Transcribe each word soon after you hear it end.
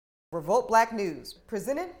Revolt Black News,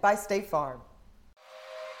 presented by State Farm.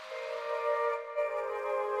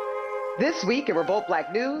 This week in Revolt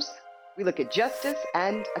Black News, we look at justice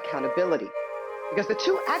and accountability, because the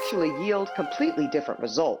two actually yield completely different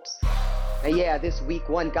results. Now, yeah, this week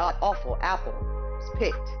one god-awful apple was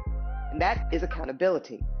picked, and that is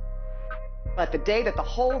accountability. But the day that the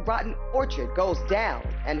whole rotten orchard goes down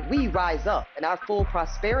and we rise up in our full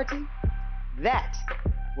prosperity, that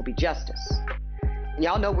will be justice. And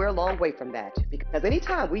y'all know we're a long way from that, because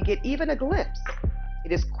anytime we get even a glimpse,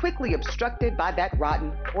 it is quickly obstructed by that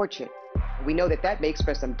rotten orchard. And we know that that makes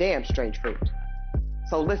for some damn strange fruit.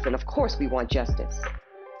 So listen, of course we want justice.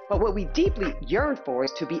 But what we deeply yearn for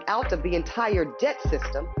is to be out of the entire debt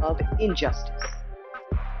system of injustice.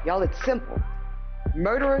 Y'all, it's simple.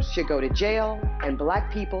 Murderers should go to jail, and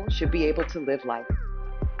black people should be able to live life.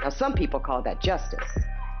 Now, some people call that justice.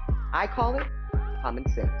 I call it common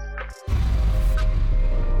sense.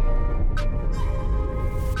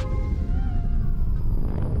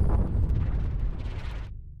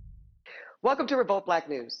 Welcome to Revolt Black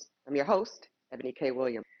News. I'm your host, Ebony K.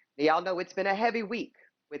 Williams. Now, y'all know it's been a heavy week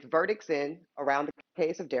with verdicts in around the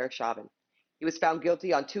case of Derek Chauvin. He was found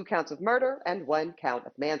guilty on 2 counts of murder and 1 count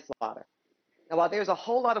of manslaughter. Now, while there's a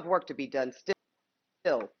whole lot of work to be done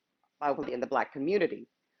still in the black community,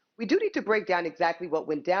 we do need to break down exactly what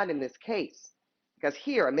went down in this case. Because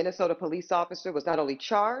here, a Minnesota police officer was not only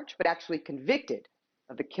charged, but actually convicted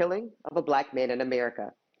of the killing of a black man in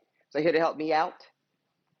America. So here to help me out,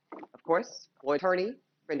 of course, Floyd attorney,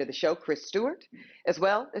 friend of the show, Chris Stewart, as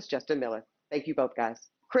well as Justin Miller. Thank you both, guys.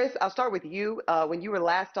 Chris, I'll start with you. When you were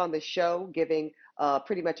last on the show giving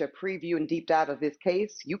pretty much a preview and deep dive of this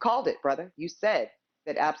case, you called it, brother. You said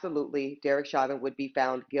that absolutely Derek Chauvin would be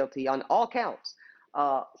found guilty on all counts.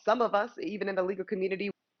 Some of us, even in the legal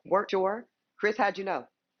community, weren't sure. Chris, how'd you know?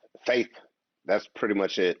 Faith. That's pretty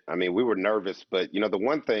much it. I mean, we were nervous, but the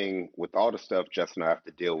one thing with all the stuff Justin and I have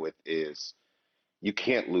to deal with is you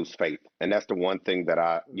can't lose faith. And that's the one thing that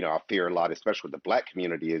I fear a lot, especially with the black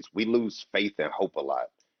community, is we lose faith and hope a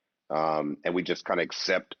lot. And we just kind of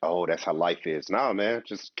accept, oh, that's how life is. No, man,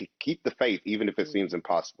 just keep the faith, even if it seems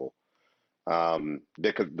impossible.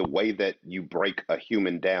 Because the way that you break a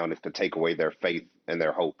human down is to take away their faith and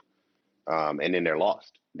their hope. And then they're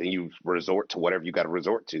lost. Then you resort to whatever you got to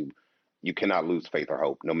resort to. You cannot lose faith or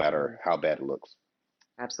hope, no matter how bad it looks.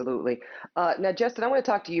 Absolutely. Now, Justin, I want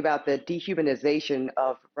to talk to you about the dehumanization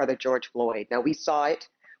of Brother George Floyd. Now, we saw it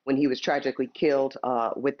when he was tragically killed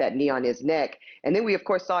with that knee on his neck. And then we, of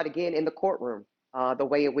course, saw it again in the courtroom, the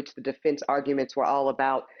way in which the defense arguments were all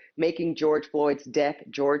about making George Floyd's death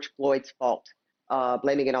George Floyd's fault,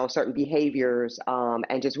 blaming it on certain behaviors,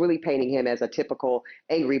 and just really painting him as a typical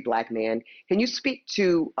angry black man. Can you speak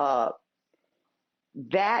to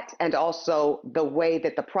that, and also the way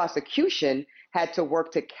that the prosecution had to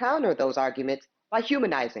work to counter those arguments by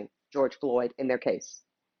humanizing George Floyd in their case?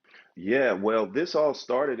 Yeah, well, this all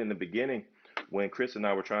started in the beginning when Chris and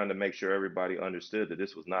I were trying to make sure everybody understood that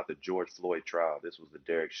this was not the George Floyd trial. This was the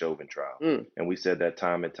Derek Chauvin trial. And we said that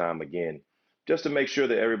time and time again, just to make sure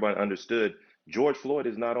that everybody understood George Floyd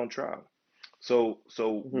is not on trial. So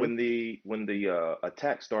when the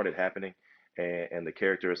attack started happening and the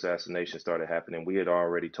character assassination started happening, we had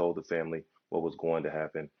already told the family what was going to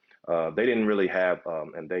happen. They didn't really have,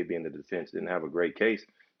 and they being the defense, didn't have a great case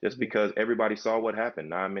just because everybody saw what happened,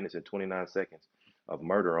 9 minutes and 29 seconds of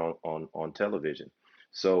murder on television.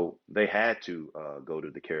 So they had to go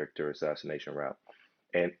to the character assassination route.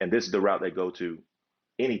 And this is the route they go to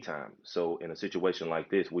anytime. So in a situation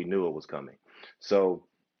like this, we knew it was coming. So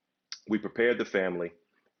we prepared the family,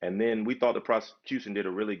 and then we thought the prosecution did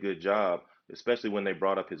a really good job, especially when they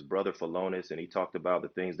brought up his brother Phalonis, and he talked about the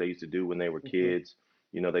things they used to do when they were kids.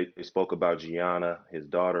 They spoke about Gianna, his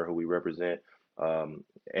daughter, who we represent.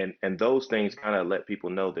 And those things kind of let people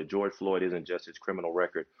know that George Floyd isn't just his criminal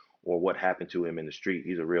record or what happened to him in the street.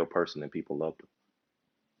 He's a real person and people loved him.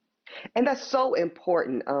 And that's so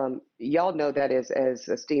important. Y'all know that as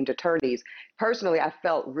esteemed attorneys. Personally, I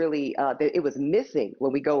felt really that it was missing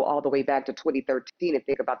when we go all the way back to 2013 and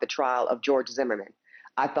think about the trial of George Zimmerman.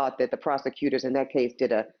 I thought that the prosecutors in that case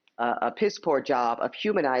did a piss poor job of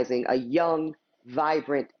humanizing a young,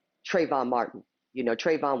 vibrant Trayvon Martin.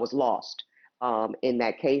 Trayvon was lost in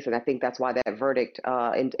that case, and I think that's why that verdict,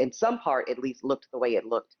 in some part at least, looked the way it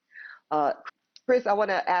looked. Chris, I want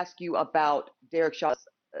to ask you about Derek Chauvin's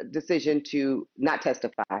decision to not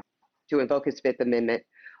testify, to invoke his Fifth Amendment.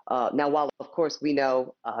 Now, while of course we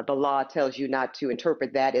know the law tells you not to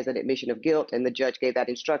interpret that as an admission of guilt, and the judge gave that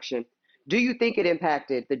instruction, do you think it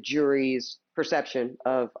impacted the jury's perception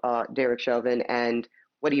of Derek Chauvin, and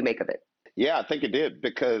what do you make of it? Yeah, I think it did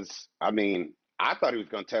because I mean, I thought he was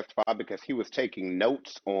going to testify because he was taking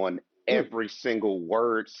notes on Mm, every single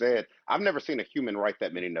word said. I've never seen a human write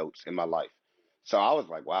that many notes in my life. So I was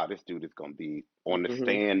like, wow, this dude is going to be on the mm-hmm,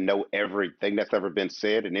 stand, know everything that's ever been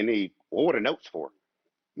said. And then what were the notes for?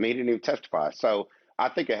 I mean, he didn't even testify. So I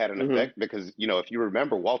think it had an mm-hmm. effect because, if you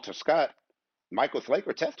remember Walter Scott, Michael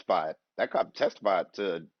Slater testified. That cop testified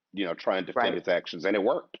to, try and defend Right. his actions, and it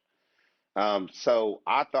worked. So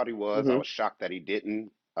I thought he was. I Mm-hmm. was shocked that he didn't.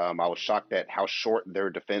 I was shocked at how short their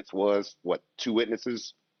defense was. What, two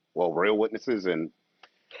witnesses? Well, real witnesses, and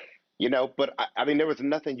but I mean, there was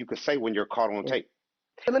nothing you could say when you're caught on Yeah. tape.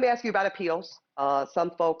 So let me ask you about appeals.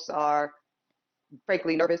 Some folks are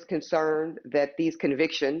frankly nervous, concerned that these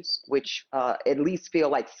convictions, which at least feel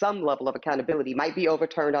like some level of accountability, might be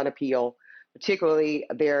overturned on appeal. Particularly,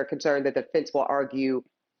 they're concerned that the defense will argue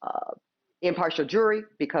uh, impartial jury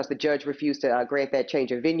because the judge refused to grant that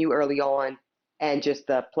change of venue early on, and just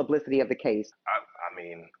the publicity of the case. I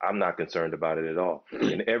mean, I'm not concerned about it at all.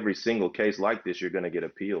 In every single case like this, you're going to get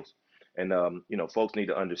appeals. And, folks need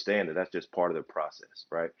to understand that that's just part of the process,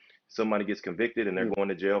 right? Somebody gets convicted and they're Mm, going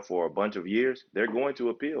to jail for a bunch of years, they're going to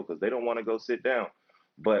appeal because they don't want to go sit down.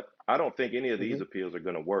 But I don't think any of these mhm. appeals are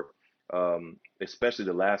going to work, especially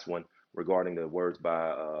the last one regarding the words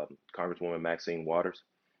by Congresswoman Maxine Waters,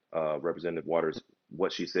 Representative Waters,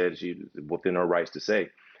 what she said she within her rights to say.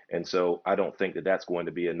 And so I don't think that that's going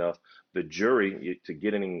to be enough. The jury, to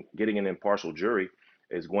getting an impartial jury,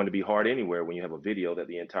 is going to be hard anywhere when you have a video that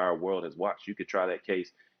the entire world has watched. You could try that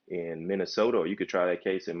case in Minnesota, or you could try that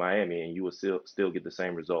case in Miami, and you will still get the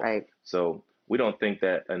same result. Right. So we don't think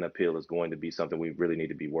that an appeal is going to be something we really need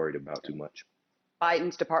to be worried about too much.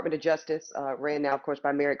 Biden's Department of Justice, ran now, of course,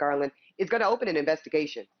 by Merrick Garland, is going to open an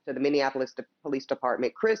investigation to the Minneapolis Police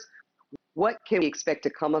Department. Chris, what can we expect to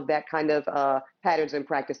come of that kind of patterns and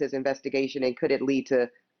practices investigation, and could it lead to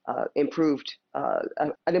an improved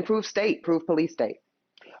state, improved police state?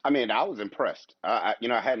 I mean, I was impressed. I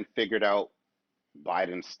hadn't figured out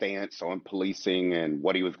Biden's stance on policing and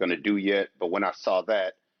what he was going to do yet, but when I saw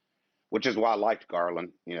that, which is why I liked Garland,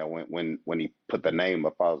 when he put the name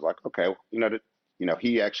up, I was like, okay,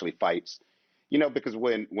 he actually fights. Because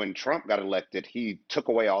when Trump got elected, he took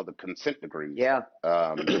away all the consent decrees. Yeah.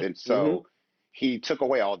 And Hmm. so he took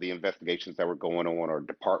away all the investigations that were going on or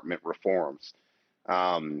department reforms.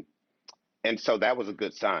 Um, and so that was a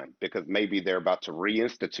good sign because maybe they're about to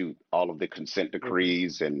reinstitute all of the consent Hmm.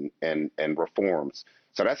 decrees and reforms.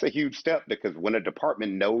 So that's a huge step because when a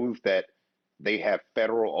department knows that they have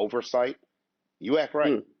federal oversight, you act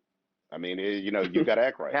right. Mm. I mean, you got to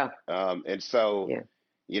act right. Yeah. And so,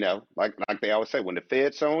 Yeah. like they always say, when the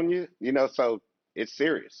feds own you, so it's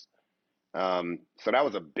serious. So that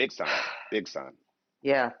was a big sign, big sign.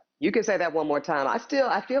 Yeah. You can say that one more time. I feel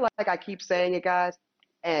like I keep saying it, guys.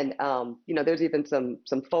 And there's even some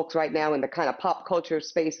folks right now in the kind of pop culture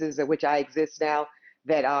spaces in which I exist now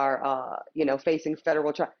that are facing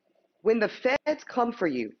federal trial. When the feds come for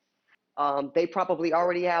you, they probably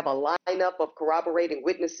already have a lineup of corroborating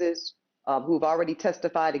witnesses who've already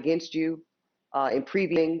testified against you in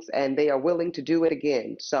previous, and they are willing to do it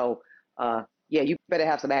again. So, yeah, you better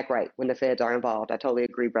have some act right when the feds are involved. I totally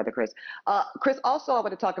agree, Brother Chris. Chris, also, I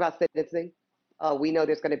want to talk about sentencing. We know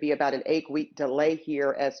there's going to be about an 8-week delay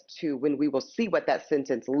here as to when we will see what that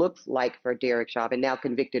sentence looks like for Derek Chauvin, now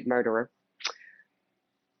convicted murderer.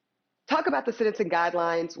 Talk about the sentencing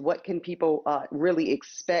guidelines. What can people really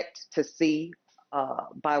expect to see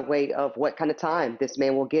by way of what kind of time this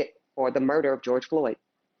man will get for the murder of George Floyd?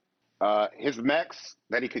 His max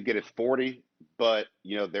that he could get is 40, but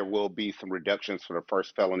there will be some reductions for the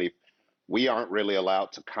first felony. We aren't really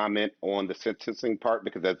allowed to comment on the sentencing part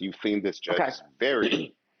because, as you've seen, this judge is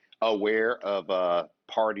very aware of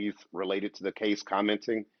parties related to the case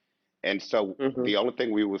commenting. And so the only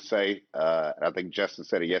thing we will say, I think Justin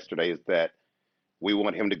said it yesterday, is that we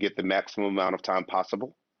want him to get the maximum amount of time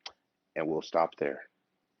possible, and we'll stop there.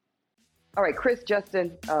 All right, Chris,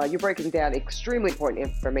 Justin, you're breaking down extremely important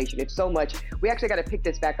information. It's so much. We actually got to pick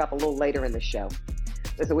this back up a little later in the show.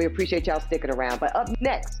 Listen, we appreciate y'all sticking around. But up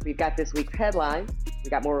next, we've got this week's headlines. We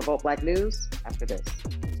got more Revolt Black News after this.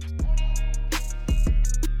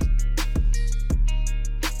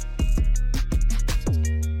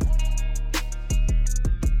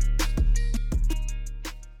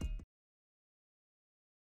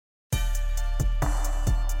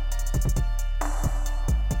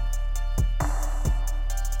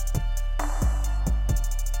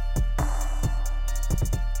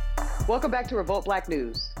 Welcome back to Revolt Black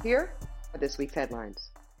News. Here are this week's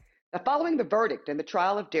headlines. Now, following the verdict in the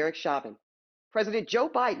trial of Derek Chauvin, President Joe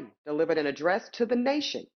Biden delivered an address to the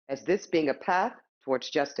nation as this being a path towards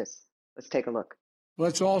justice. Let's take a look.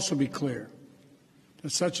 Let's also be clear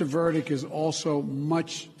that such a verdict is also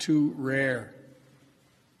much too rare.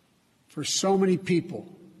 For so many people,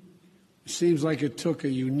 it seems like it took a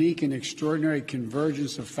unique and extraordinary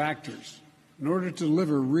convergence of factors. In order to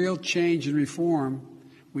deliver real change and reform,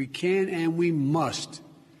 we can and we must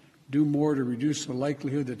do more to reduce the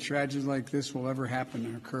likelihood that tragedies like this will ever happen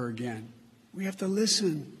and occur again. We have to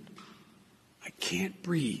listen. I can't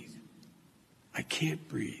breathe. I can't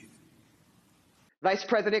breathe. Vice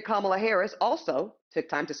President Kamala Harris also took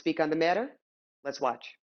time to speak on the matter. Let's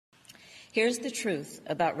watch. Here's the truth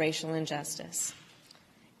about racial injustice.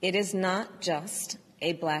 It is not just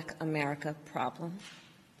a Black America problem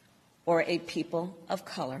or a people of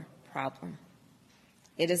color problem.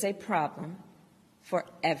 It is a problem for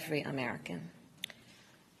every American.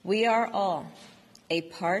 We are all a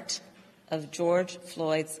part of George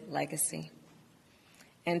Floyd's legacy,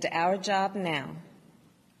 and our job now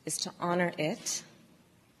is to honor it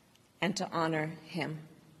and to honor him.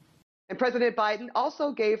 And President Biden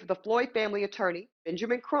also gave the Floyd family attorney,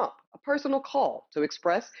 Benjamin Crump, a personal call to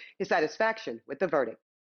express his satisfaction with the verdict.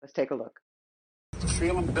 Let's take a look.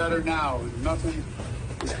 Feeling better now. Nothing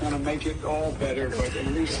is going to make it all better, but at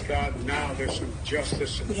least, God, now there's some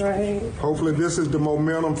justice. Right. Hopefully this is the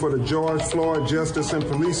momentum for the George Floyd Justice and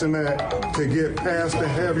Policing Act to get passed and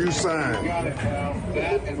have you sign. Got it,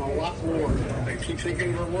 that and a lot more. They keep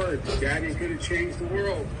thinking of our words. Daddy's going to change the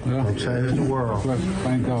world. Yeah, change the world.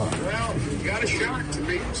 Thank God. Well, you got a shot to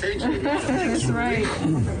make change the world. That's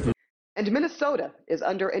right. And Minnesota is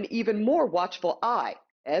under an even more watchful eye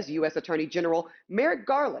as U.S. Attorney General Merrick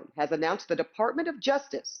Garland has announced the Department of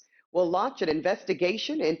Justice will launch an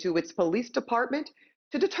investigation into its police department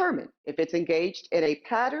to determine if it's engaged in a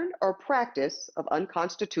pattern or practice of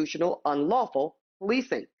unconstitutional, unlawful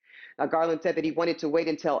policing. Now, Garland said that he wanted to wait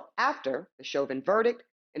until after the Chauvin verdict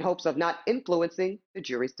in hopes of not influencing the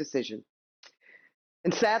jury's decision.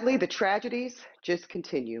 And sadly, the tragedies just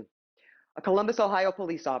continue. A Columbus, Ohio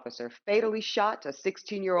police officer fatally shot a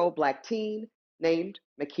 16-year-old Black teen named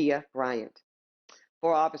Ma'Khia Bryant.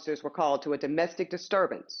 4 officers were called to a domestic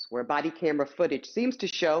disturbance where body camera footage seems to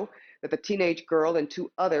show that the teenage girl and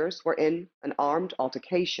 2 others were in an armed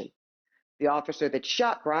altercation. The officer that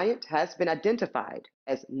shot Bryant has been identified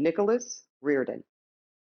as Nicholas Reardon.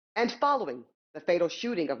 And following the fatal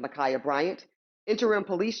shooting of Ma'Khia Bryant, Interim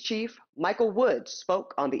Police Chief Michael Woods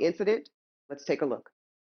spoke on the incident. Let's take a look.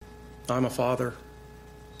 I'm a father.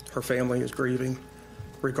 Her family is grieving.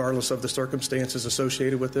 Regardless of the circumstances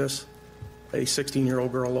associated with this, a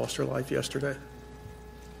 16-year-old girl lost her life yesterday.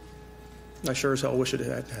 I sure as hell wish it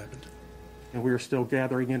hadn't happened. And we are still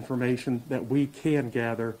gathering information that we can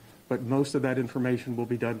gather, but most of that information will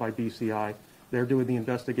be done by BCI. They're doing the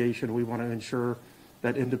investigation. We want to ensure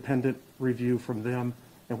that independent review from them,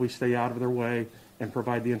 and we stay out of their way and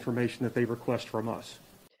provide the information that they request from us.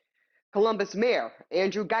 Columbus Mayor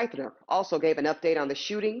Andrew Geithner also gave an update on the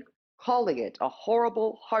shooting, calling it a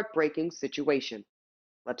horrible, heartbreaking situation.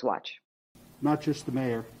 Let's watch. Not just the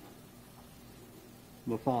mayor,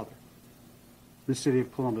 the father. The city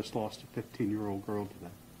of Columbus lost a 15-year-old girl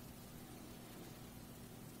today.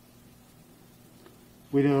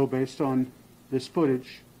 We know based on this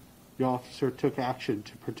footage, the officer took action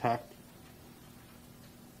to protect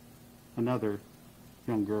another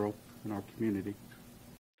young girl in our community.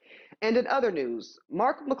 And in other news,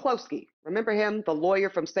 Mark McCloskey, remember him, the lawyer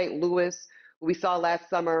from St. Louis who we saw last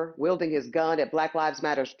summer wielding his gun at Black Lives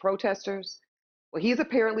Matter protesters? Well, he's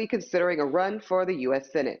apparently considering a run for the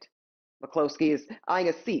U.S. Senate. McCloskey is eyeing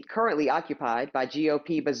a seat currently occupied by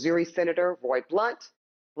GOP Missouri Senator Roy Blunt.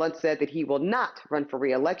 Blunt said that he will not run for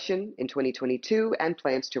re-election in 2022 and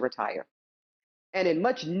plans to retire. And in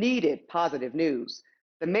much needed positive news,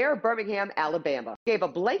 the mayor of Birmingham, Alabama, gave a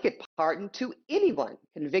blanket pardon to anyone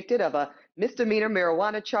convicted of a misdemeanor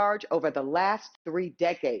marijuana charge over the last 3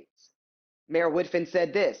 decades. Mayor Woodfin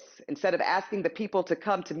said this: instead of asking the people to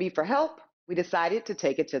come to me for help, we decided to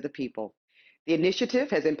take it to the people. The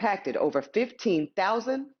initiative has impacted over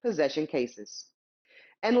 15,000 possession cases.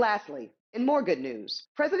 And lastly, in more good news,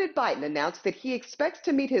 President Biden announced that he expects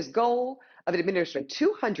to meet his goal of administering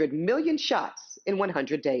 200 million shots in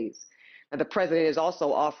 100 days. And the president is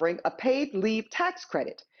also offering a paid leave tax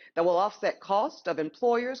credit that will offset costs of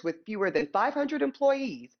employers with fewer than 500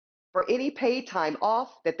 employees for any paid time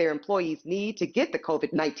off that their employees need to get the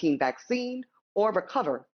COVID-19 vaccine or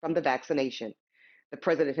recover from the vaccination. The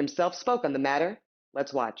president himself spoke on the matter.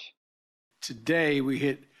 Let's watch. Today we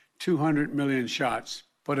hit 200 million shots,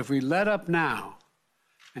 but if we let up now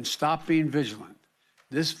and stop being vigilant,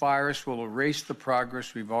 this virus will erase the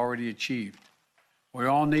progress we've already achieved. We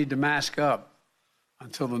all need to mask up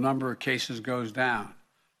until the number of cases goes down.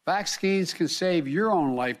 Vaccines can save your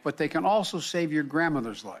own life, but they can also save your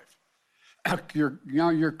grandmother's life,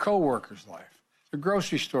 your coworker's life, the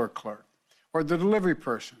grocery store clerk, or the delivery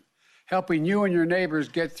person, helping you and your neighbors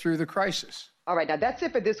get through the crisis. All right, now that's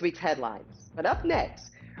it for this week's headlines. But up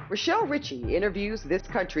next, Rochelle Ritchie interviews this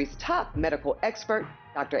country's top medical expert,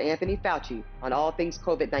 Dr. Anthony Fauci, on all things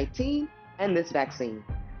COVID-19 and this vaccine.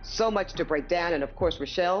 So much to break down, and of course,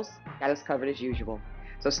 Rochelle's got us covered as usual.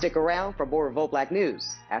 So stick around for more Revolt Black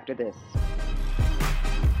News after this.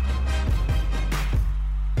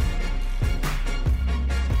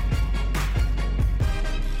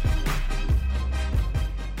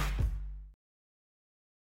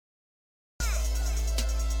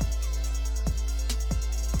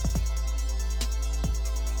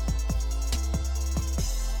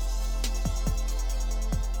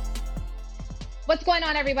 What's going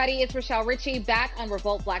on, everybody? It's Rochelle Ritchie back on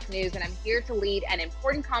Revolt Black News, and I'm here to lead an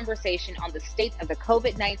important conversation on the state of the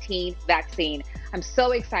COVID-19 vaccine. I'm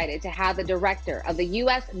so excited to have the director of the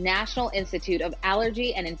U.S. National Institute of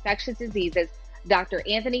Allergy and Infectious Diseases, Dr.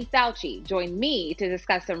 Anthony Fauci, join me to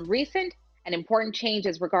discuss some recent and important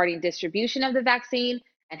changes regarding distribution of the vaccine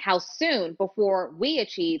and how soon before we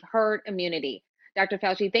achieve herd immunity. Dr.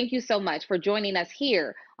 Fauci, thank you so much for joining us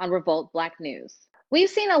here on Revolt Black News. We've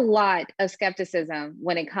seen a lot of skepticism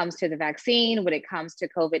when it comes to the vaccine, when it comes to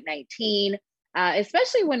COVID-19,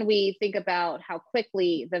 especially when we think about how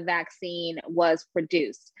quickly the vaccine was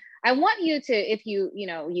produced. I want you to, if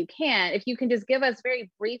you can just give us very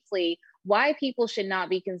briefly why people should not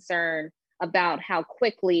be concerned about how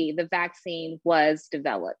quickly the vaccine was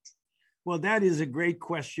developed. Well, that is a great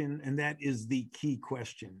question, and that is the key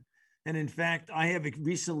question. And in fact, I have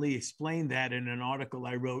recently explained that in an article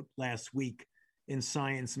I wrote last week in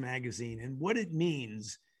Science magazine. And what it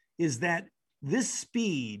means is that this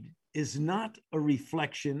speed is not a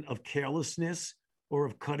reflection of carelessness or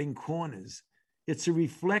of cutting corners. It's a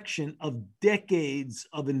reflection of decades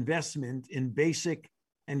of investment in basic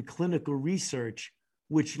and clinical research,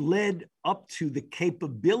 which led up to the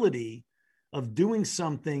capability of doing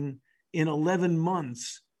something in 11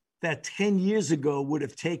 months that 10 years ago would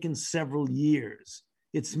have taken several years.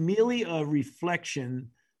 It's merely a reflection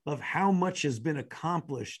of how much has been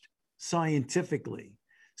accomplished scientifically.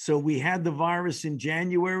 So we had the virus in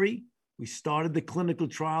January. We started the clinical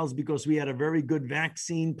trials because we had a very good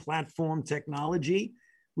vaccine platform technology.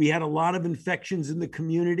 We had a lot of infections in the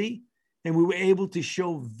community, and we were able to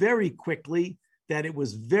show very quickly that it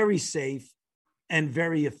was very safe and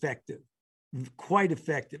very effective, quite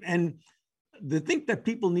effective. And the thing that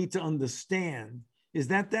people need to understand is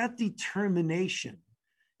that that determination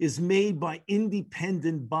is made by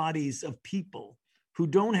independent bodies of people who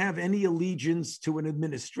don't have any allegiance to an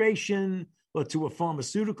administration or to a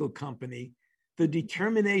pharmaceutical company. The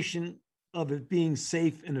determination of it being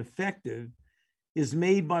safe and effective is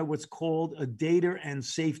made by what's called a data and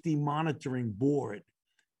safety monitoring board.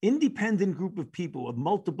 Independent group of people of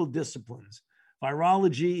multiple disciplines,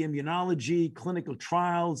 virology, immunology, clinical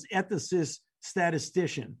trials, ethicists,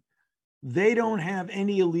 statistician. They don't have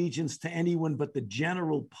any allegiance to anyone but the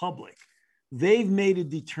general public. They've made a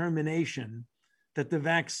determination that the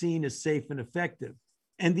vaccine is safe and effective.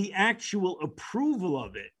 And the actual approval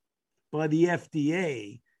of it by the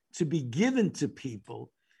FDA to be given to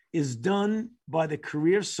people is done by the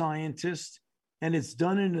career scientists, and it's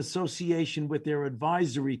done in association with their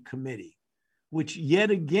advisory committee, which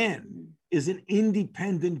yet again is an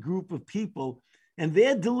independent group of people, and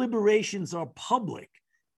their deliberations are public.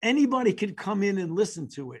 Anybody can come in and listen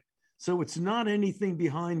to it. So it's not anything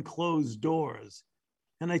behind closed doors.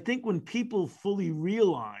 And I think when people fully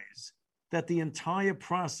realize that the entire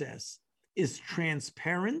process is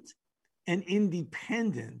transparent and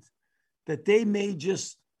independent, that they may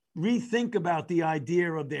just rethink about the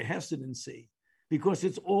idea of their hesitancy, because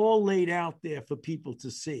it's all laid out there for people to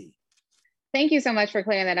see. Thank you so much for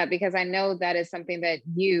clearing that up, because I know that is something that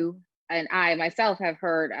you and I myself have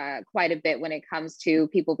heard quite a bit when it comes to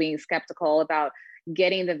people being skeptical about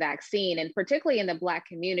getting the vaccine, and particularly in the Black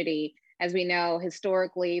community. As we know,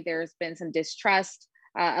 historically, there's been some distrust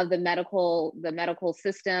of the medical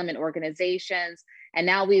system and organizations. And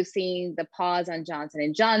now we've seen the pause on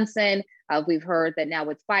Johnson & Johnson. We've heard that now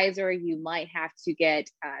with Pfizer, you might have to get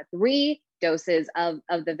 3 doses of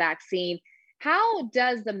the vaccine. How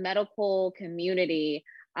does the medical community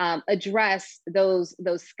address those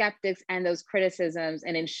skeptics and those criticisms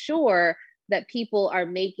and ensure that people are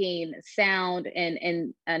making sound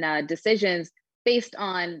and decisions based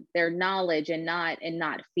on their knowledge and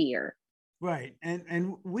not fear? Right.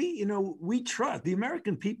 And we, we trust the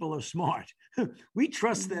American people are smart. We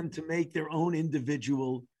trust them to make their own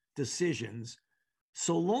individual decisions,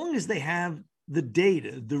 so long as they have the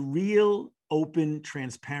data, the real, open,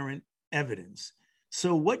 transparent evidence.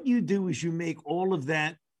 So what you do is you make all of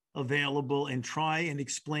that available and try and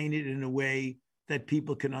explain it in a way that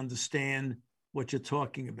people can understand what you're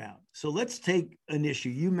talking about. So let's take an issue.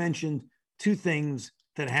 You mentioned two things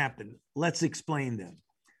that happened. Let's explain them.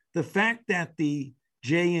 The fact that the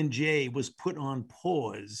J&J was put on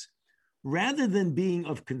pause, rather than being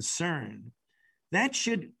of concern, that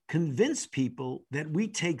should convince people that we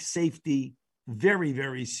take safety very,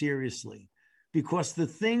 very seriously, because the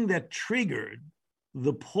thing that triggered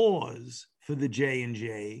the pause for the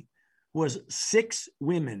J&J was 6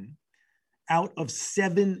 women out of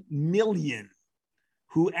 7 million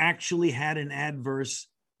who actually had an adverse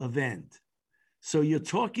event. So you're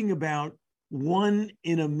talking about 1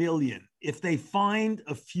 in a million. If they find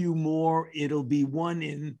a few more, it'll be 1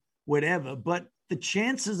 in whatever. But the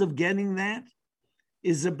chances of getting that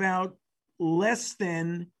is about less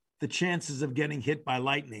than the chances of getting hit by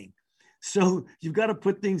lightning. So you've got to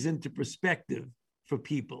put things into perspective for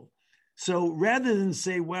people. So rather than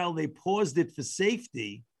say, well, they paused it for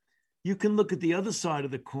safety, you can look at the other side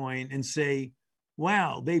of the coin and say,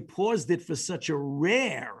 wow, they paused it for such a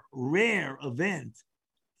rare event.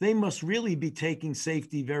 They must really be taking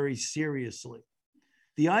safety very seriously.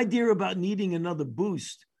 The idea about needing another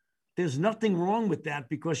boost, there's nothing wrong with that,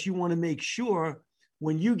 because you want to make sure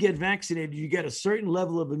when you get vaccinated, you get a certain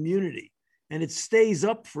level of immunity and it stays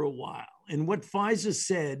up for a while. And what Pfizer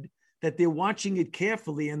said, that they're watching it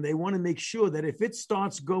carefully and they want to make sure that if it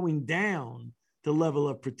starts going down the level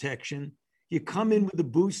of protection, you come in with a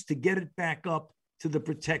boost to get it back up to the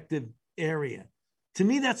protective area. To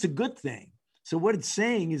me, that's a good thing. So what it's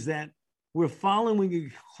saying is that we're following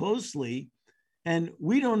it closely, and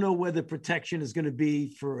we don't know whether protection is going to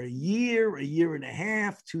be for a year and a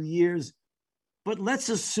half, 2 years, but let's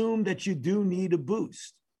assume that you do need a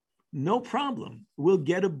boost. No problem. We'll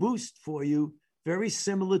get a boost for you, very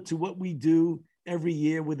similar to what we do every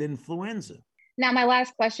year with influenza. Now, my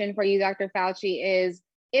last question for you, Dr. Fauci, is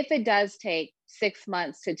if it does take 6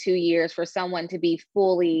 months to 2 years for someone to be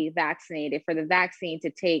fully vaccinated, for the vaccine to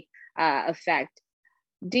take effect,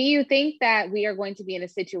 do you think that we are going to be in a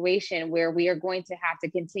situation where we are going to have to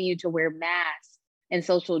continue to wear masks and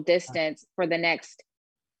social distance for the next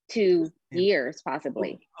 2 years,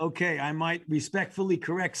 possibly? Okay, I might respectfully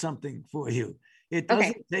correct something for you. It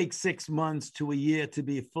doesn't take 6 months to a year to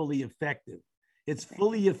be fully effective. It's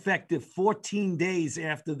fully effective 14 days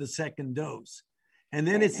after the second dose. And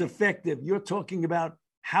then it's effective. You're talking about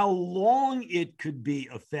how long it could be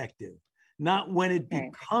effective, not when it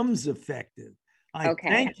becomes effective. I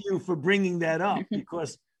thank you for bringing that up,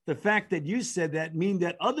 because the fact that you said that means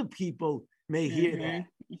that other people may hear that.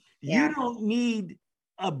 You don't need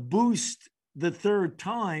a boost the third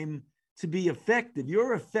time to be effective.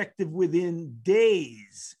 You're effective within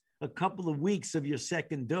days, a couple of weeks of your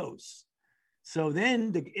second dose. So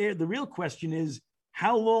then the real question is,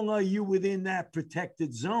 how long are you within that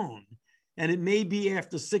protected zone? And it may be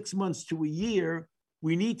after 6 months to a year,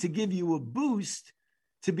 we need to give you a boost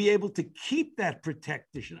to be able to keep that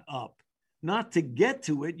protection up, not to get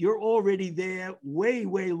to it. You're already there way,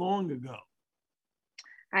 way long ago.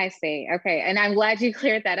 I see. Okay. And I'm glad you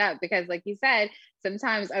cleared that up, because like you said,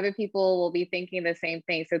 sometimes other people will be thinking the same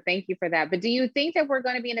thing. So thank you for that. But do you think that we're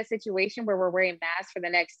going to be in a situation where we're wearing masks for the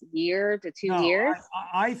next year to 2 years?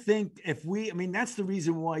 I think that's the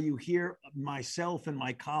reason why you hear myself and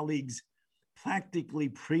my colleagues practically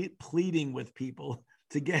pleading with people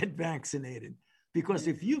to get vaccinated. Because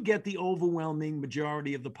if you get the overwhelming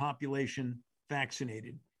majority of the population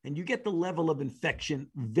vaccinated and you get the level of infection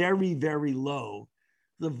very, very low,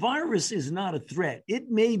 the virus is not a threat.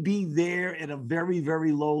 It may be there at a very,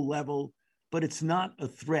 very low level, but it's not a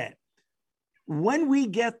threat. When we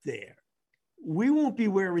get there, we won't be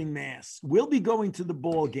wearing masks. We'll be going to the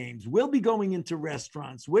ball games. We'll be going into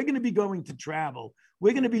restaurants. We're going to be going to travel.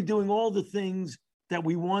 We're going to be doing all the things that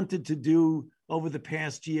we wanted to do over the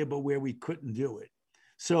past year, but where we couldn't do it.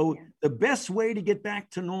 So the best way to get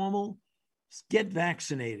back to normal is get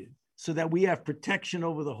vaccinated so that we have protection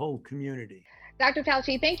over the whole community. Dr.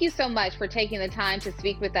 Fauci, thank you so much for taking the time to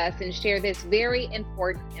speak with us and share this very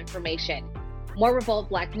important information. More Revolt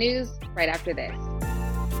Black News right after this.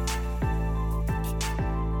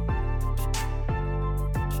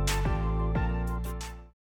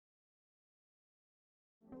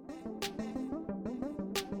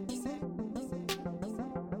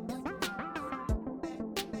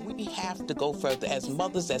 We have to go further. As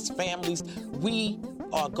mothers, as families, we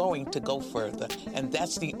are going to go further. And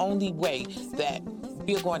that's the only way that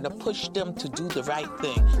we're going to push them to do the right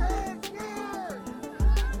thing.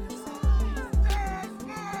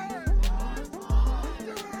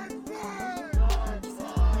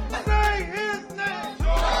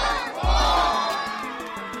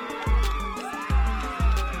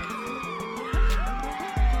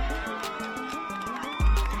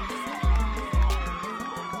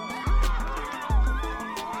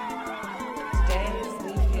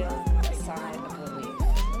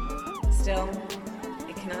 Still,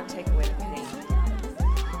 it cannot take away the pain.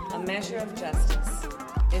 A measure of justice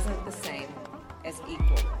isn't the same as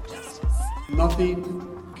equal justice. Nothing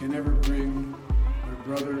can ever bring their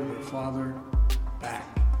brother, their father back.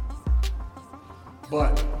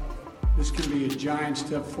 But this can be a giant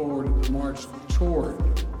step forward in the march toward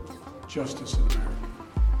justice in America.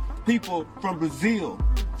 People from Brazil,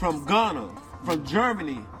 from Ghana, from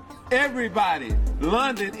Germany, everybody,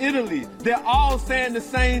 London, Italy, they're all saying the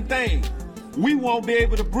same thing. We won't be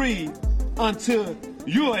able to breathe until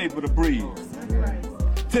you're able to breathe.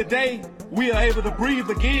 Today, we are able to breathe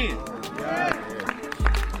again.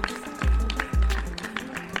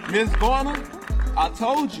 Ms. Garner, I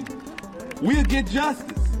told you, we'll get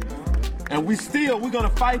justice. And we're gonna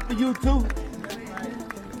fight for you too.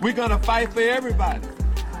 We're gonna fight for everybody.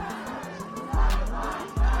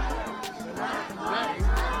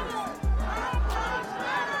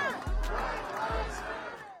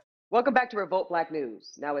 Welcome back to Revolt Black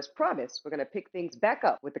News. Now, as promised, we're going to pick things back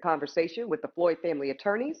up with the conversation with the Floyd family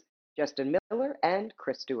attorneys, Justin Miller and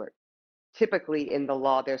Chris Stewart. Typically in the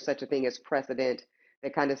law, there's such a thing as precedent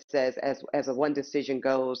that kind of says as a one decision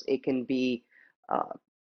goes, it can be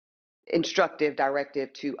instructive,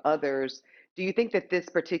 directive to others. Do you think that this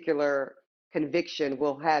particular conviction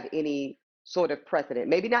will have any sort of precedent?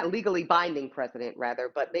 Maybe not legally binding precedent, rather,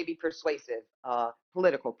 but maybe persuasive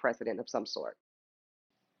political precedent of some sort?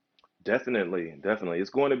 Definitely. It's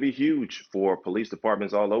going to be huge for police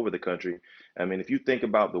departments all over the country. I mean, if you think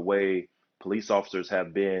about the way police officers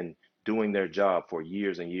have been doing their job for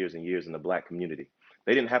years and years and years in the Black community,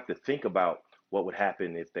 they didn't have to think about what would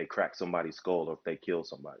happen if they cracked somebody's skull or if they killed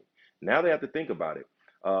somebody. Now they have to think about it.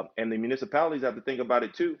 And the municipalities have to think about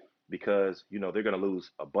it too, because, you know, they're going to lose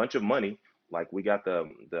a bunch of money. Like, we got the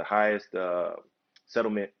highest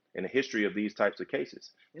settlement in the history of these types of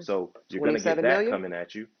cases. So you're going to get that million? Coming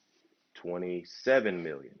at you. 27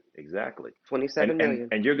 million, exactly. 27 million.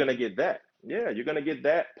 And you're going to get that. Yeah, you're going to get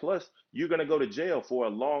that. Plus, you're going to go to jail for a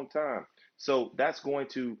long time. So that's going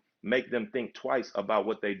to make them think twice about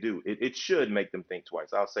what they do. It should make them think twice.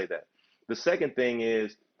 I'll say that. The second thing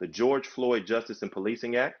is the George Floyd Justice and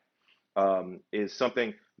Policing Act is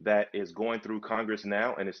something that is going through Congress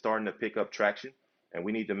now, and it's starting to pick up traction. And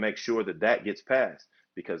we need to make sure that that gets passed,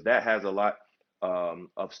 because that has a lot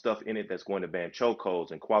of stuff in it that's going to ban chokeholds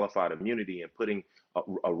and qualified immunity and putting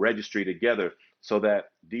a registry together so that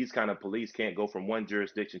these kind of police can't go from one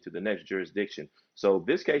jurisdiction to the next jurisdiction. So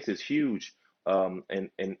this case is huge.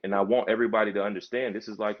 And I want everybody to understand this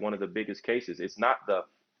is like one of the biggest cases. It's not the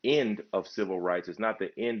end of civil rights. It's not the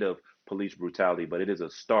end of police brutality, but it is a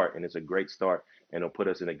start, and it's a great start, and it'll put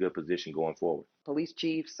us in a good position going forward. Police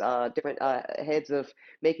chiefs, different heads of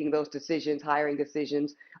making those decisions, hiring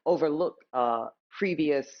decisions, overlook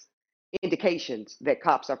previous indications that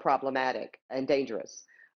cops are problematic and dangerous.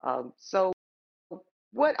 So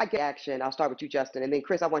what action, I'll start with you, Justin, and then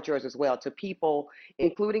Chris, I want yours as well, to people,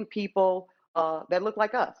 including people that look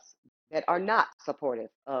like us, that are not supportive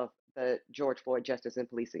of the George Floyd Justice and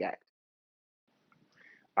Policing Act?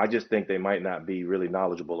 I just think they might not be really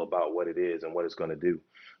knowledgeable about what it is and what it's going to do.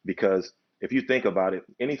 Because if you think about it,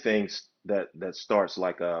 anything that starts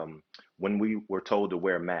like when we were told to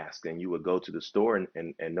wear masks, and you would go to the store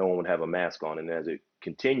and no one would have a mask on. And as it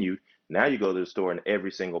continued, now you go to the store and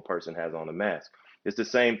every single person has on a mask. It's the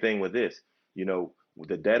same thing with this. You know,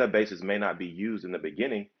 the databases may not be used in the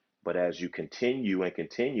beginning, but as you continue and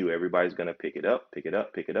continue, everybody's going to pick it up.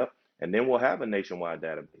 And then we'll have a nationwide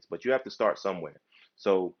database, but you have to start somewhere.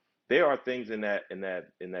 So there are things in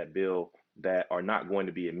that bill that are not going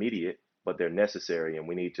to be immediate, but they're necessary, and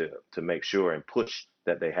we need to make sure and push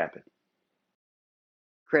that they happen.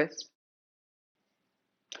 Chris?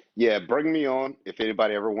 Yeah, bring me on if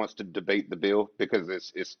anybody ever wants to debate the bill, because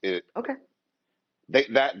okay.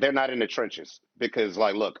 They're not in the trenches, because,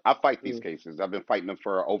 like, look, I fight these cases. I've been fighting them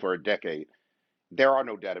for over a decade. There are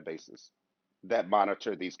no databases that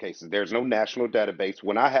monitor these cases. There's no national database.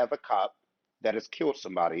 When I have a cop that has killed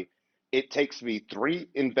somebody, it takes me 3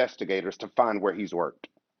 investigators to find where he's worked.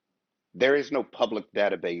 There is no public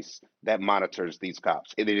database that monitors these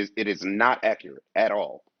cops. It is not accurate at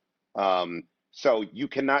all. So you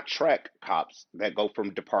cannot track cops that go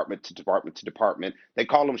from department to department to department. They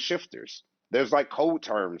call them shifters. There's like code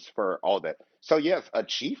terms for all that. So yes, a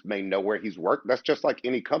chief may know where he's worked. That's just like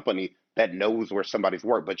any company that knows where somebody's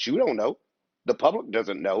worked, but you don't know. The public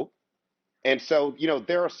doesn't know. And so,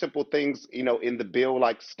 there are simple things, in the bill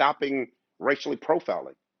like stopping racially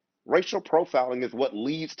profiling. Racial profiling is what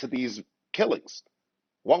leads to these killings.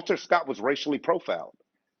 Walter Scott was racially profiled.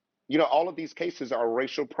 All of these cases are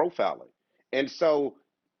racial profiling. And so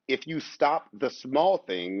if you stop the small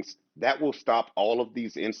things, that will stop all of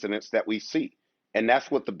these incidents that we see. And that's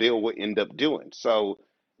what the bill will end up doing. So,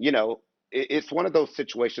 it's one of those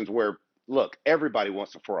situations where, look, everybody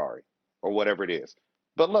wants a Ferrari or whatever it is.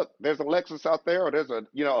 But look, there's a Lexus out there, or there's a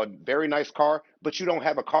very nice car, but you don't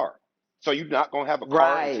have a car. So you're not going to have a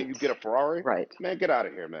car until you get a Ferrari? Right. Man, get out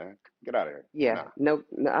of here, man. Get out of here. Yeah, no,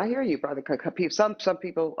 I hear you, brother. Some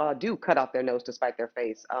people do cut off their nose to spite their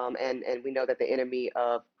face, and we know that the enemy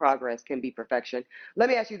of progress can be perfection. Let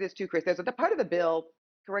me ask you this too, Chris. There's a part of the bill.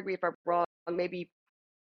 Correct me if I'm wrong. Maybe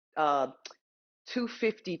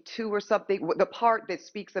 252 or something. The part that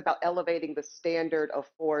speaks about elevating the standard of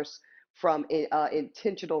force from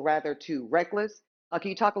intentional rather to reckless. Can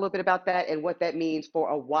you talk a little bit about that and what that means for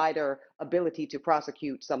a wider ability to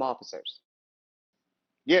prosecute some officers?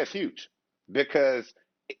 Yeah, it's huge because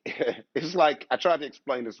it's like I tried to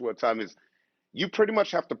explain this one time is you pretty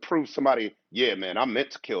much have to prove somebody, yeah, man, I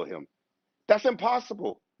meant to kill him. That's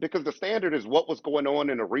impossible because the standard is what was going on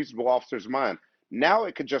in a reasonable officer's mind. Now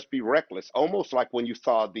it could just be reckless, almost like when you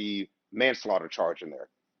saw the manslaughter charge in there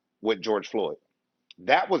with George Floyd.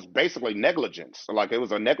 That was basically negligence, like it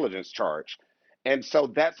was a negligence charge. And so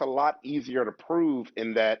that's a lot easier to prove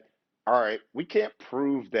in that, all right, we can't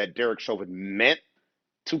prove that Derek Chauvin meant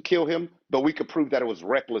to kill him, but we could prove that it was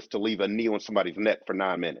reckless to leave a knee on somebody's neck for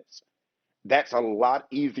 9 minutes. That's a lot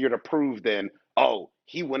easier to prove than, oh,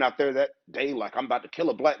 he went out there that day like I'm about to kill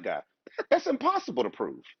a black guy. That's impossible to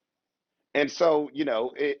prove. And so,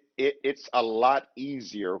 it's a lot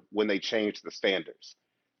easier when they change the standards.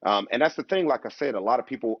 And that's the thing, like I said, a lot of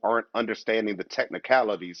people aren't understanding the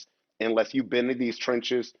technicalities unless you've been in these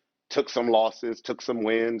trenches, took some losses, took some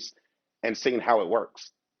wins, and seen how it works.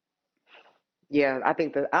 Yeah,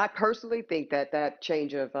 I personally think that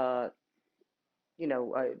change of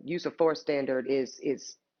use of force standard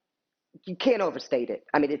is you can't overstate it.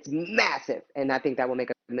 I mean, it's massive, and I think that will make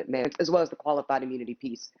a commitment, as well as the qualified immunity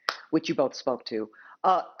piece, which you both spoke to.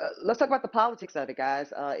 Let's talk about the politics of it,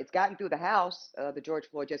 guys. It's gotten through the House, the George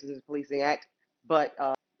Floyd Justice and Policing Act, but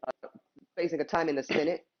facing a time in the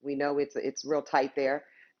Senate. We know it's real tight there.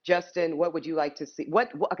 Justin, what would you like to see?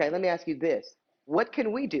 Okay, let me ask you this: what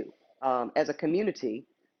can we do as a community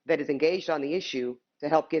that is engaged on the issue to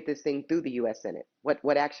help get this thing through the U.S. Senate?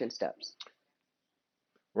 What action steps?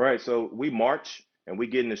 Right. So we march and we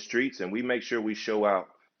get in the streets and we make sure we show out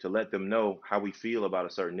to let them know how we feel about a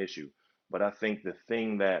certain issue. But I think the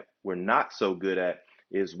thing that we're not so good at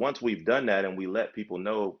is once we've done that and we let people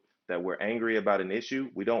know that we're angry about an issue,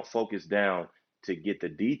 we don't focus down to get the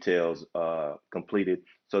details completed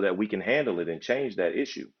so that we can handle it and change that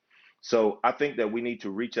issue. So I think that we need to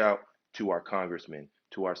reach out to our congressmen,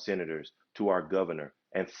 to our senators, to our governor,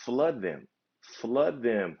 and flood them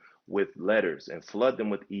with letters and flood them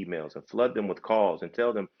with emails and flood them with calls and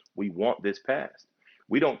tell them we want this passed.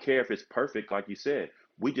 We don't care if it's perfect, like you said.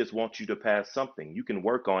 We just want you to pass something. You can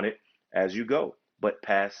work on it as you go, but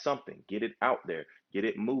pass something. Get it out there. Get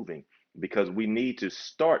it moving, because we need to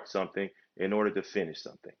start something in order to finish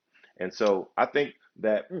something. And so I think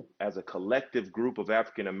that as a collective group of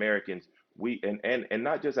African Americans, we and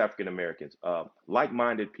not just African Americans,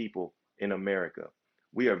 like-minded people in America,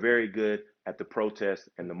 we are very good at the protest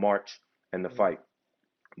and the march and the fight.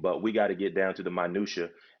 But we got to get down to the minutia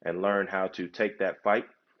and learn how to take that fight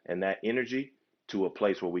and that energy to a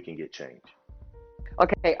place where we can get change.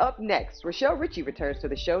 Okay, up next, Rochelle Ritchie returns to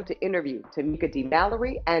the show to interview Tamika D.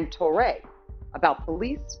 Mallory and Touré about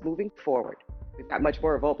police moving forward. We've got much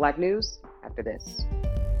more Revolt Black News after this.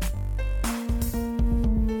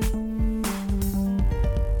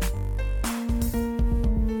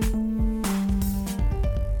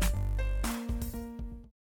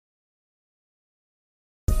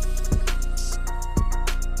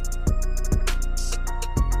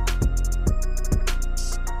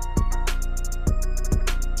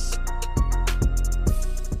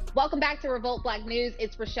 Welcome back to Revolt Black News.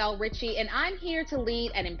 It's Rochelle Ritchie, and I'm here to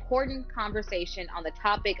lead an important conversation on the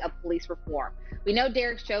topic of police reform. We know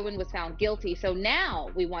Derek Chauvin was found guilty, so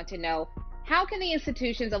now we want to know, how can the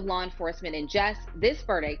institutions of law enforcement ingest this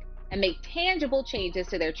verdict and make tangible changes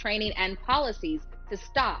to their training and policies to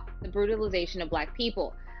stop the brutalization of Black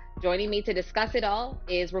people? Joining me to discuss it all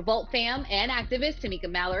is Revolt fam and activist Tamika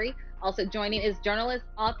Mallory. Also joining is journalist,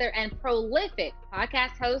 author, and prolific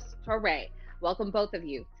podcast host Touré. Welcome both of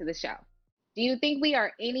you to the show. Do you think we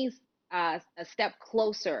are a step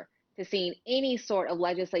closer to seeing any sort of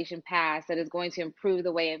legislation passed that is going to improve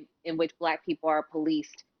the way in which Black people are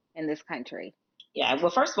policed in this country? Yeah,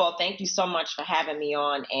 well, first of all, thank you so much for having me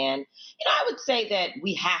on. And, I would say that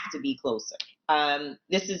we have to be closer.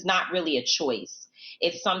 This is not really a choice.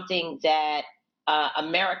 It's something that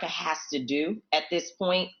America has to do at this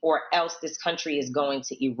point, or else this country is going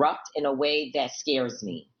to erupt in a way that scares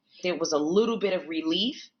me. There was a little bit of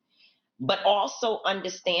relief, but also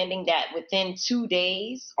understanding that within 2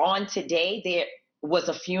 days, on today, there was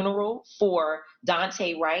a funeral for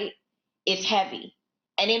Daunte Wright. It's heavy.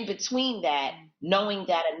 And in between that, knowing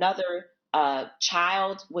that another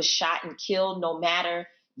child was shot and killed, no matter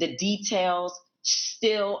the details,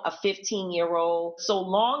 still a 15-year-old, so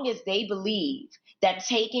long as they believe that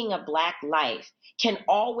taking a Black life can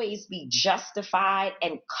always be justified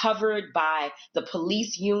and covered by the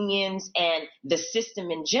police unions and the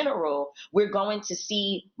system in general, we're going to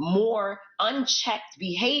see more unchecked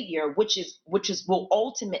behavior, which will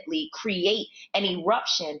ultimately create an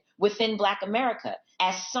eruption within Black America.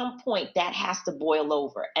 At some point, that has to boil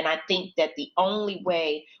over. And I think that the only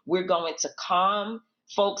way we're going to calm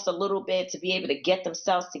folks a little bit, to be able to get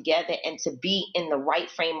themselves together and to be in the right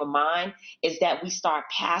frame of mind, is that we start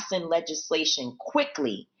passing legislation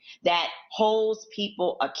quickly that holds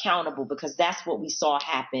people accountable, because that's what we saw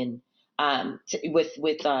happen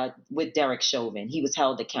with Derek Chauvin. He was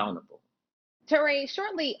held accountable. Touré,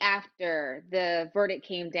 shortly after the verdict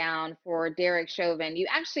came down for Derek Chauvin, you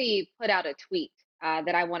actually put out a tweet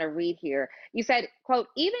that I want to read here. You said, quote,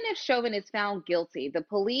 "Even if Chauvin is found guilty, the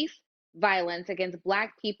police violence against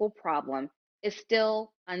Black people problem is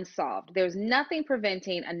still unsolved. There's nothing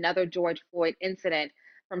preventing another George Floyd incident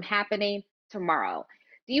from happening tomorrow."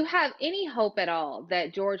 Do you have any hope at all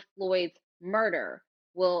that George Floyd's murder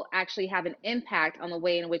will actually have an impact on the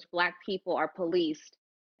way in which Black people are policed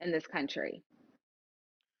in this country?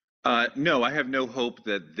 No, I have no hope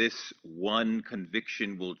that this one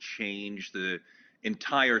conviction will change the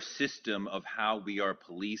entire system of how we are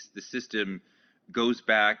policed. The system goes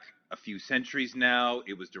back a few centuries now.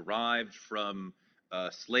 It was derived from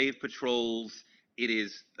slave patrols. It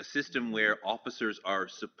is a system where officers are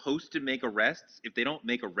supposed to make arrests. If they don't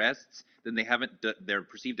make arrests, then they're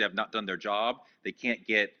perceived to have not done their job. They can't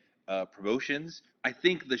get promotions. I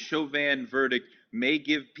think the Chauvin verdict may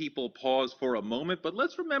give people pause for a moment, but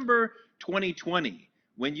let's remember 2020,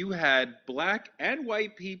 when you had Black and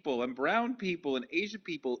white people and brown people and Asian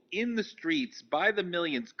people in the streets by the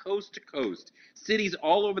millions, coast to coast, cities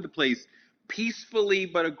all over the place, peacefully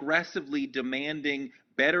but aggressively demanding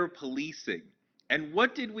better policing. And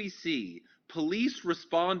what did we see? Police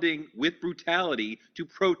responding with brutality to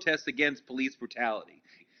protests against police brutality.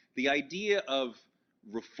 The idea of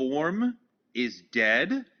reform is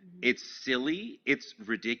dead. It's silly. It's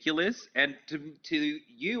ridiculous. And to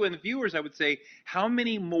you and the viewers, I would say, how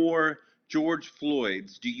many more George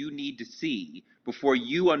Floyds do you need to see before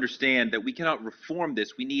you understand that we cannot reform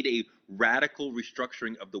this? We need a radical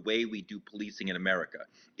restructuring of the way we do policing in America.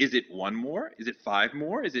 Is it 1 more? Is it 5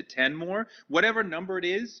 more? Is it 10 more? Whatever number it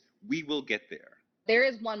is, we will get there. There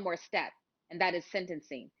is one more step, and that is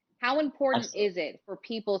sentencing. How important is it for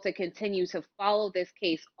people to continue to follow this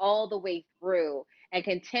case all the way through and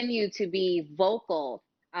continue to be vocal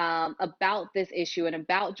about this issue and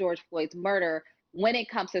about George Floyd's murder when it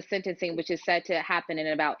comes to sentencing, which is said to happen in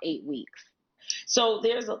about 8 weeks? So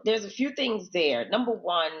there's a few things there. Number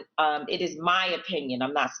one, it is my opinion.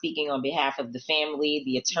 I'm not speaking on behalf of the family,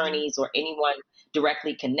 the attorneys, or anyone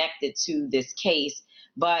directly connected to this case,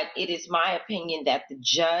 but it is my opinion that the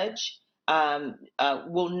judge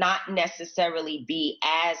will not necessarily be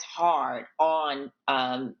as hard on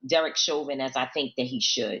Derek Chauvin as I think that he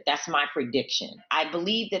should. That's my prediction. I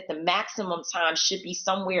believe that the maximum time should be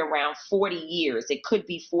somewhere around 40 years. It could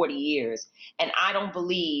be 40 years. And I don't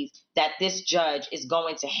believe that this judge is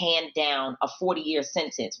going to hand down a 40-year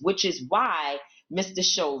sentence, which is why Mr.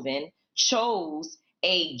 Chauvin chose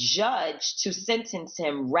a judge to sentence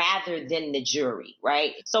him rather than the jury,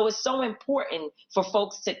 right? So it's so important for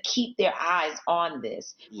folks to keep their eyes on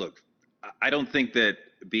this. Look, I don't think that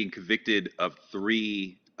being convicted of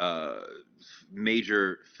 3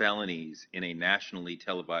 major felonies in a nationally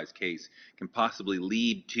televised case can possibly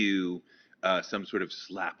lead to some sort of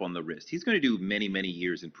slap on the wrist. He's going to do many, many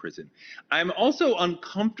years in prison. I'm also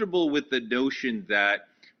uncomfortable with the notion that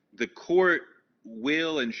the court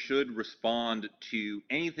will and should respond to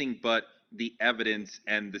anything but the evidence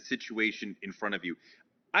and the situation in front of you.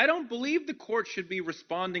 I don't believe the court should be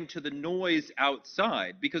responding to the noise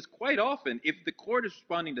outside, because quite often, if the court is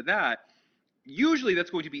responding to that, usually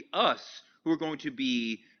that's going to be us who are going to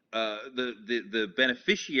be the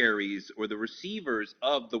beneficiaries or the receivers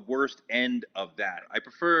of the worst end of that. I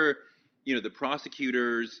prefer, the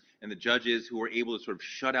prosecutors and the judges who are able to sort of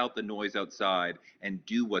shut out the noise outside and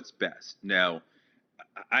do what's best. Now,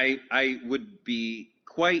 I would be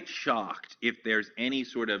quite shocked if there's any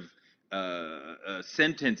sort of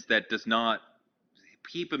sentence that does not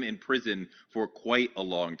keep him in prison for quite a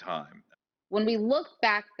long time. When we look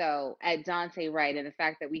back, though, at Daunte Wright and the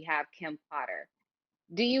fact that we have Kim Potter,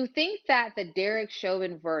 do you think that the Derek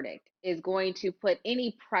Chauvin verdict is going to put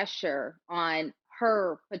any pressure on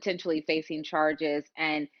her potentially facing charges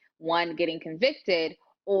and one getting convicted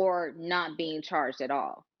or not being charged at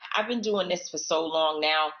all? I've been doing this for so long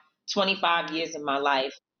now, 25 years of my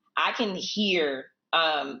life. I can hear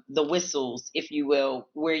the whistles, if you will,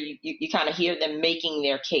 where you kind of hear them making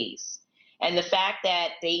their case. And the fact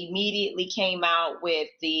that they immediately came out with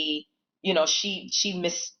the, she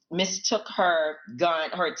mistook her gun,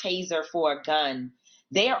 her taser for a gun.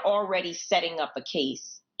 They're already setting up a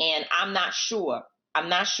case. And I'm not sure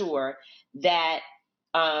that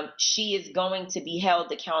she is going to be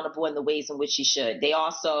held accountable in the ways in which she should. They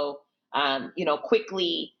also,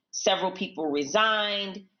 quickly, several people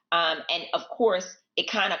resigned. And of course, it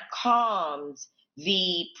kind of calmed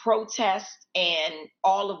the protests and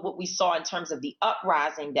all of what we saw in terms of the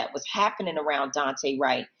uprising that was happening around Daunte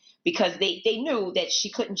Wright, because they knew that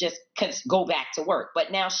she couldn't just go back to work.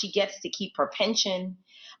 But now she gets to keep her pension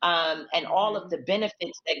and all of the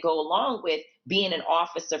benefits that go along with being an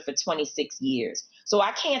officer for 26 years. So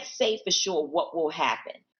I can't say for sure what will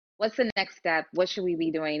happen. What's the next step? What should we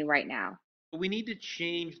be doing right now? We need to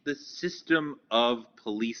change the system of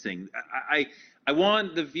policing. I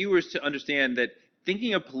want the viewers to understand that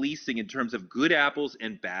thinking of policing in terms of good apples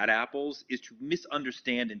and bad apples is to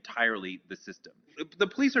misunderstand entirely the system. The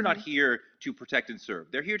police are not here to protect and serve.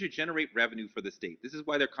 They're here to generate revenue for the state. This is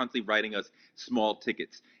why they're constantly writing us small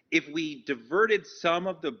tickets. If we diverted some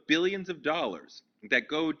of the billions of dollars that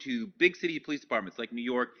go to big city police departments like New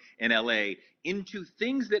York and LA into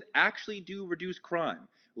things that actually do reduce crime,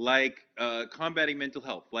 like combating mental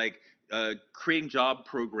health, like creating job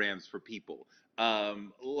programs for people,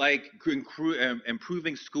 like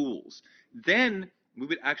improving schools, then we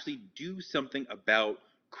would actually do something about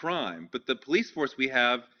crime. But the police force we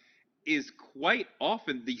have is quite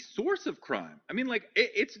often the source of crime. I mean,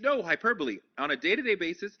 it's no hyperbole. On a day-to-day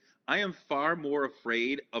basis, I am far more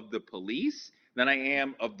afraid of the police than I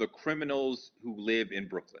am of the criminals who live in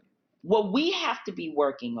Brooklyn. What we have to be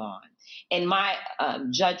working on, in my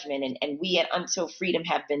judgment, and we at Until Freedom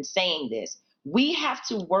have been saying this, we have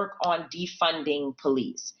to work on defunding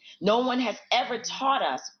police. No one has ever taught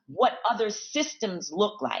us what other systems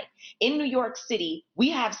look like. In New York City, we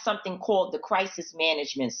have something called the crisis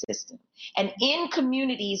management system. And in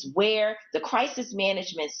communities where the crisis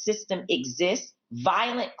management system exists,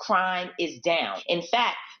 violent crime is down. In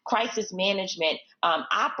fact, crisis management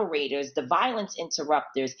operators, the violence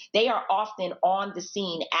interrupters, they are often on the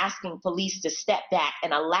scene asking police to step back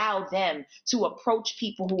and allow them to approach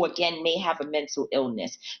people who, again, may have a mental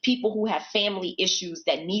illness, people who have family issues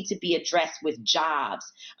that need to be addressed with jobs,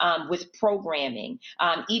 with programming.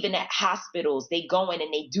 Even at hospitals, they go in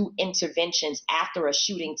and they do interventions after a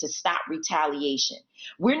shooting to stop retaliation.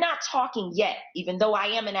 We're not talking yet, even though I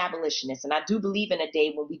am an abolitionist, and I do believe in a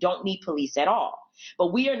day when we don't need police at all.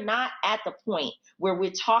 But we are not at the point where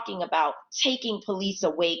we're talking about taking police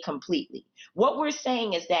away completely. What we're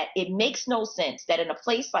saying is that it makes no sense that in a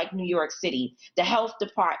place like New York City, the health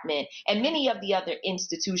department and many of the other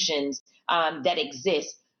institutions that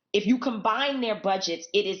exist, if you combine their budgets,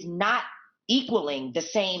 it is not equaling the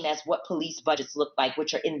same as what police budgets look like,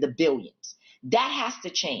 which are in the billions. That has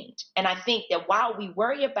to change. And I think that while we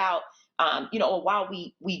worry about while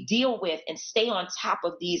we deal with and stay on top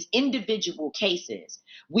of these individual cases,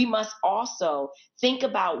 we must also think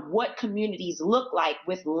about what communities look like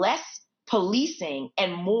with less policing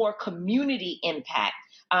and more community impact.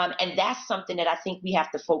 And that's something that I think we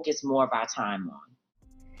have to focus more of our time on.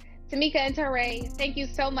 Tamika and Touré, thank you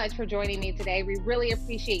so much for joining me today. We really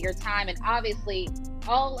appreciate your time and obviously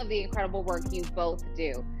all of the incredible work you both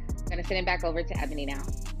do. I'm going to send it back over to Ebony now.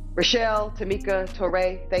 Rochelle, Tamika,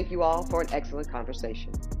 Touré, thank you all for an excellent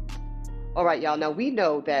conversation. All right, y'all. Now, we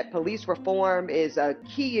know that police reform is a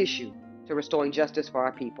key issue to restoring justice for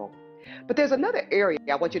our people. But there's another area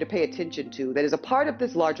I want you to pay attention to that is a part of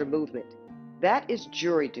this larger movement. That is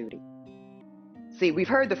jury duty. See, we've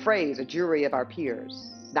heard the phrase, a jury of our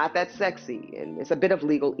peers. It's not that sexy, and it's a bit of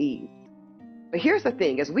legalese. But here's the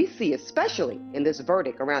thing, as we see, especially in this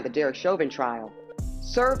verdict around the Derek Chauvin trial,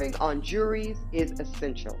 serving on juries is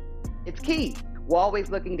essential. It's key. We're always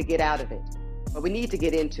looking to get out of it, but we need to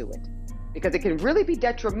get into it because it can really be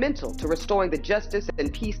detrimental to restoring the justice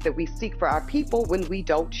and peace that we seek for our people when we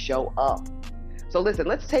don't show up. So listen,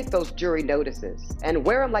 let's take those jury notices and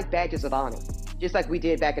wear them like badges of honor, just like we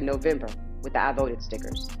did back in November with the I voted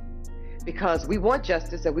stickers. Because we want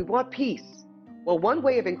justice and we want peace. Well, one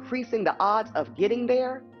way of increasing the odds of getting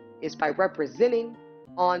there is by representing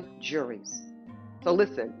on juries. So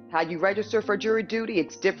listen, how you register for jury duty,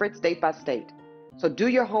 it's different state by state. So do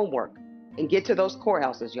your homework and get to those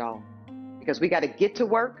courthouses, y'all, because we got to get to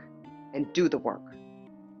work and do the work.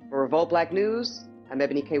 For Revolt Black News, I'm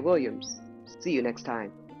Ebony K. Williams. See you next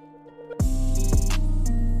time.